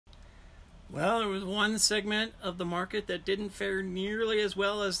Well, there was one segment of the market that didn't fare nearly as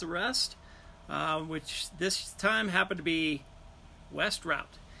well as the rest, which this time happened to be West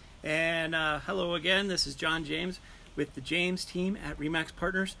Routt. And hello again, this is John James with the James team at Remax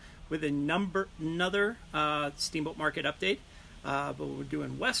Partners with another Steamboat market update. But we're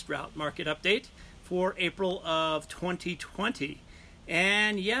doing West Routt market update for April of 2020.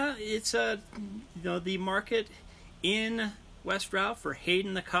 And yeah, it's the market in West Routt for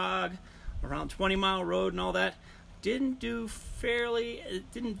Hayden the Cog around 20 Mile Road and all that didn't fare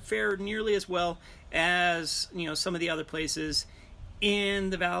nearly as well as some of the other places in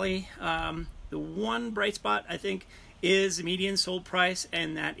the valley. The one bright spot I think is the median sold price,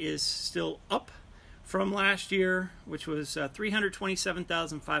 and that is still up from last year, which was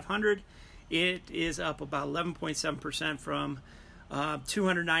 $327,500. It is up about 11.7% from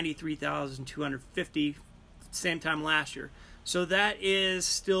 $293,250 same time last year. So that is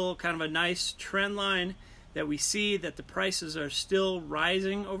still kind of a nice trend line that we see, that the prices are still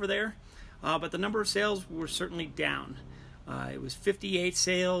rising over there. But the number of sales were certainly down. It was 58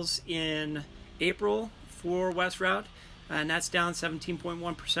 sales in April for West Routt, and that's down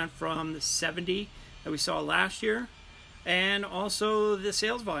 17.1% from the 70 that we saw last year. And also the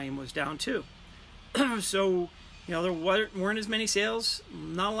sales volume was down too. So there weren't as many sales,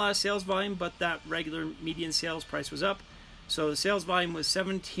 not a lot of sales volume, but that regular median sales price was up. So the sales volume was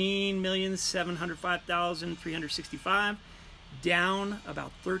 17,705,365, down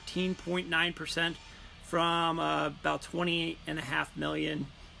about 13.9% from about 28.5 million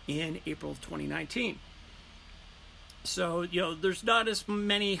in April of 2019. So there's not as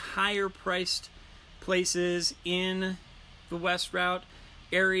many higher priced places in the West Routt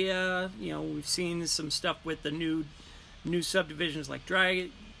area. We've seen some stuff with the new subdivisions like Dry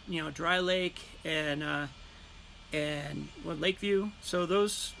Lake and Lakeview. So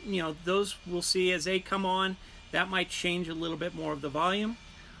those we'll see as they come on. That might change a little bit more of the volume.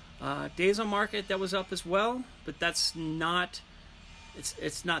 Days on market, that was up as well, but that's not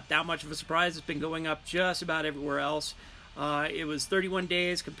it's not that much of a surprise. It's been going up just about everywhere else. It was 31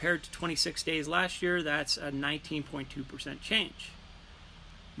 days compared to 26 days last year. That's a 19.2% change.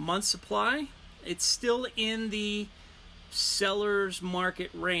 Month supply, it's still in the seller's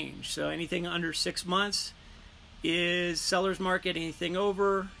market range. So anything under 6 months is seller's market. Anything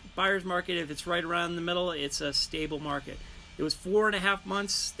over buyer's market, if it's right around the middle, it's a stable market. It was 4.5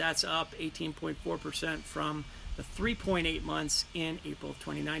 months. That's up 18.4% from the 3.8 months in April of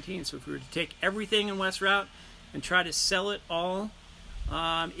 2019. So if we were to take everything in West Routt and try to sell it all,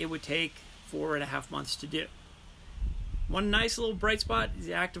 it would take 4.5 months to do. One nice little bright spot,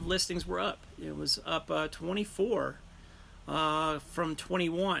 the active listings were up. It was up 24 from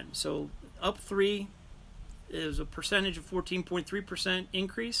 21. So up 3. It was a percentage of 14.3%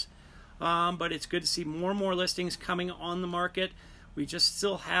 increase. But it's good to see more and more listings coming on the market. We just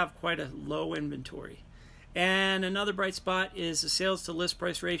still have quite a low inventory. And another bright spot is the sales to list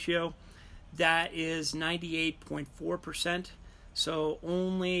price ratio. That is 98.4%. So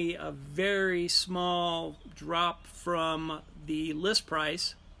only a very small drop from the list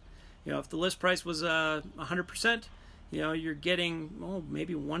price. If the list price was 100%, you're getting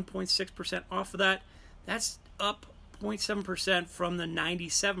maybe 1.6% off of that. That's up 0.7% from the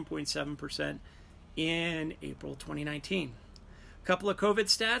 97.7% in April 2019. A couple of COVID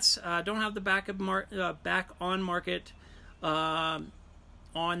stats. Don't have the back on market on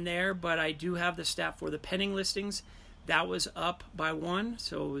there, but I do have the stat for the pending listings. That was up by 1,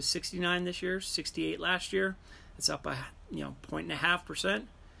 so it was 69 this year, 68 last year. It's up by 0.5%.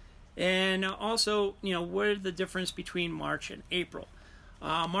 And also, what are the difference between March and April?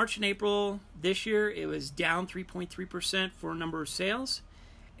 March and April this year, it was down 3.3% for number of sales,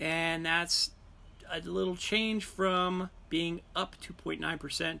 and that's a little change from being up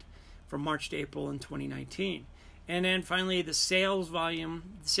 2.9% from March to April in 2019. And then finally, the sales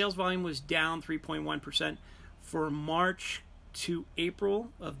volume was down 3.1% for March to April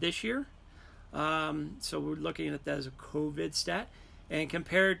of this year. So we're looking at that as a COVID stat. And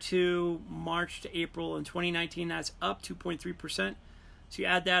compared to March to April in 2019, that's up 2.3%. So you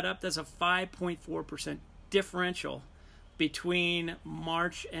add that up, that's a 5.4% differential between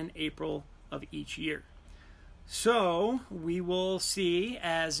March and April of each year. So we will see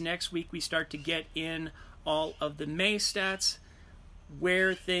as next week we start to get in all of the May stats,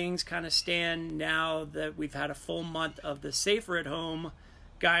 where things kind of stand now that we've had a full month of the safer at home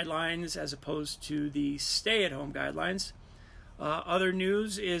guidelines as opposed to the stay at home guidelines. Other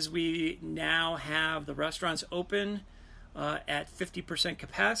news is we now have the restaurants open at 50%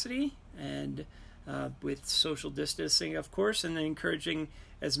 capacity, and with social distancing, of course, and then encouraging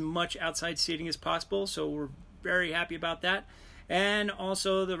as much outside seating as possible, so we're very happy about that. And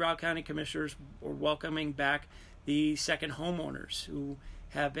also the Routt County Commissioners are welcoming back the second homeowners who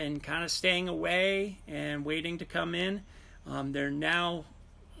have been kind of staying away and waiting to come in. They're now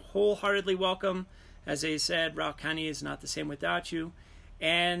wholeheartedly welcome. As I said, Routt County is not the same without you.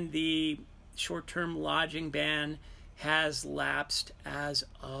 And the short-term lodging ban has lapsed as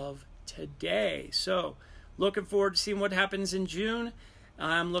of today. So looking forward to seeing what happens in June.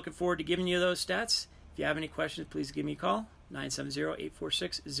 I'm looking forward to giving you those stats. If you have any questions, please give me a call,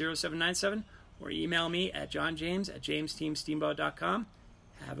 970-846-0797, or email me at johnjames@jamesteamsteamboat.com.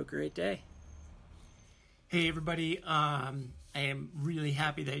 Have a great day. Hey everybody, I am really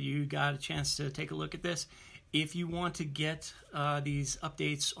happy that you got a chance to take a look at this. If you want to get these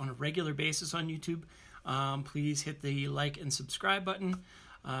updates on a regular basis on YouTube, please hit the like and subscribe button.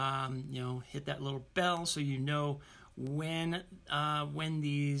 Hit that little bell so you know when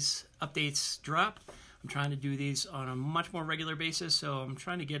these updates drop. I'm trying to do these on a much more regular basis, so I'm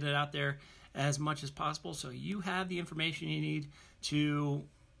trying to get it out there as much as possible so you have the information you need to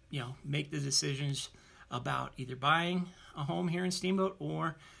make the decisions about either buying a home here in Steamboat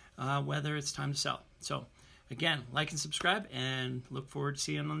or whether it's time to sell. So again, like and subscribe, and look forward to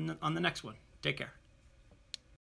seeing you on the next one. Take care.